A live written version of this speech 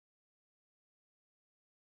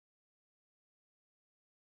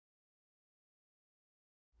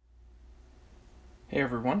Hey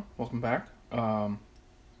everyone, welcome back.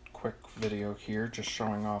 Quick video here just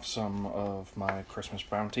showing off some of my Christmas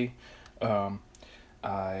bounty.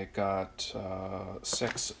 I got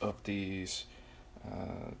 6 of these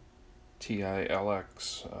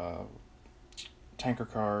TILX tanker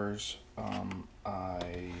cars.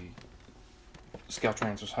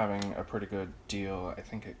 ScaleTrains was having a pretty good deal. I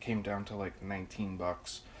think it came down to like 19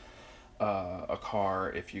 bucks a car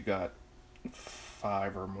if you got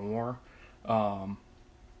 5 or more.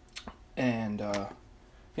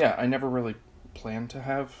 Yeah, I never really planned to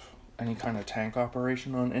have any kind of tank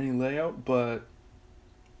operation on any layout, but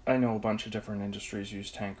I know a bunch of different industries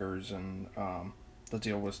use tankers, and the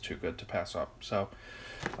deal was too good to pass up. So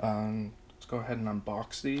let's go ahead and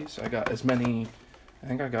unbox these. I got as many, I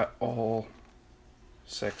think I got all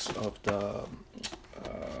 6 of the,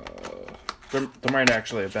 there might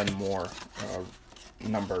actually have been more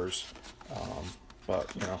numbers, but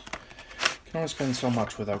you know, can only spend so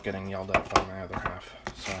much without getting yelled at by my other half.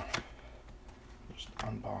 So just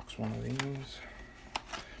unbox one of these.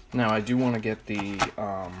 Now I do want to get the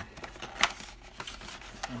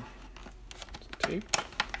tape.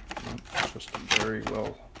 It's just very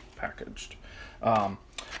well packaged. I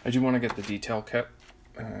do want to get the detail kit,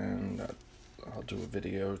 and I'll do a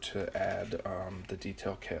video to add the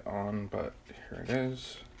detail kit on, but here it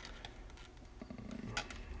is.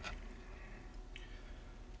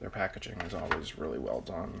 Their packaging is always really well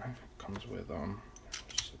done. It comes with,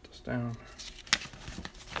 just set this down,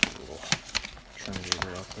 a little Trinity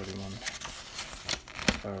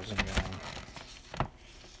 31K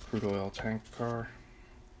crude oil tank car.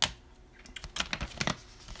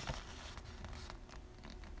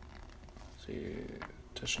 Let's see,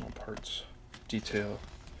 additional parts, detail,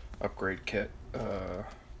 upgrade kit,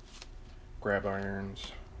 grab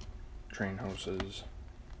irons, train hoses,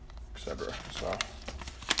 etc. So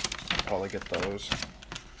probably get those.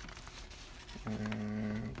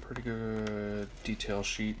 And pretty good detail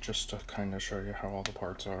sheet just to kind of show you how all the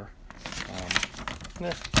parts are.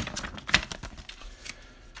 Yeah.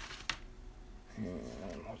 And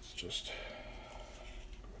let's just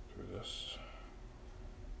go through this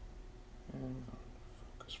and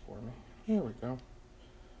focus for me. There we go.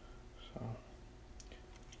 So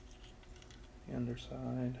the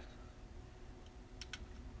underside,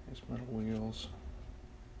 nice metal wheels,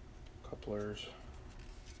 couplers.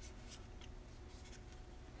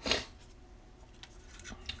 Looks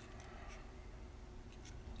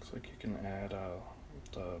like you can add I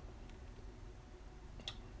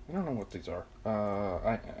don't know what these are.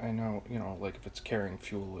 I know, you know, like if it's carrying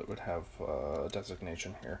fuel, it would have a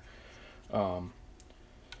designation here.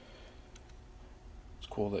 It's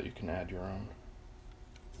cool that you can add your own.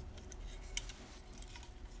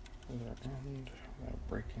 Other end, without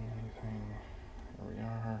breaking anything. Here we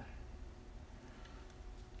are.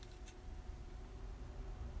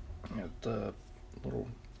 Yeah, the little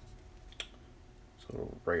sort of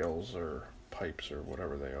rails or pipes or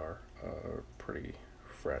whatever they are pretty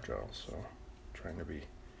fragile, so I'm trying to be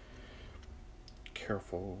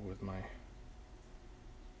careful with my,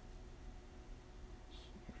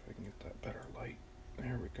 see if I can get that better light.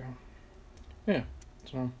 There we go. Yeah,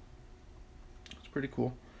 so it's pretty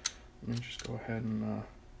cool. Let me just go ahead and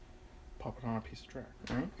pop it on a piece of track.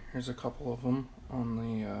 All right, here's a couple of them on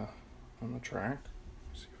the track.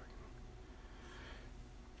 Let's see if I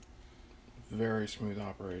can. Very smooth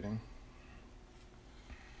operating.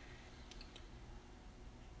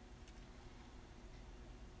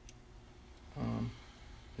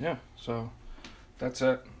 Yeah, so that's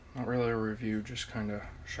it. Not really a review, just kind of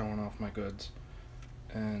showing off my goods.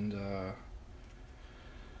 And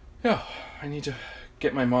yeah, I need to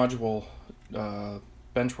get my module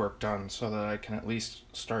bench work done so that I can at least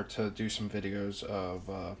start to do some videos of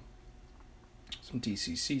some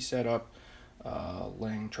DCC setup,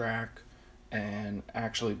 laying track, and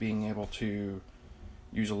actually being able to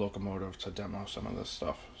use a locomotive to demo some of this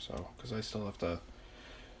stuff. So, because I still have to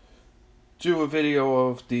do a video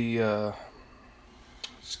of the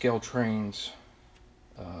ScaleTrains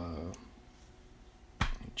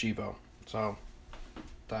Jivo. So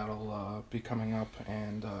that'll be coming up,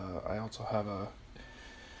 and I also have a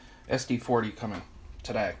SD40 coming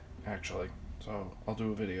today, actually. So I'll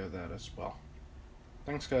do a video of that as well.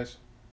 Thanks, guys.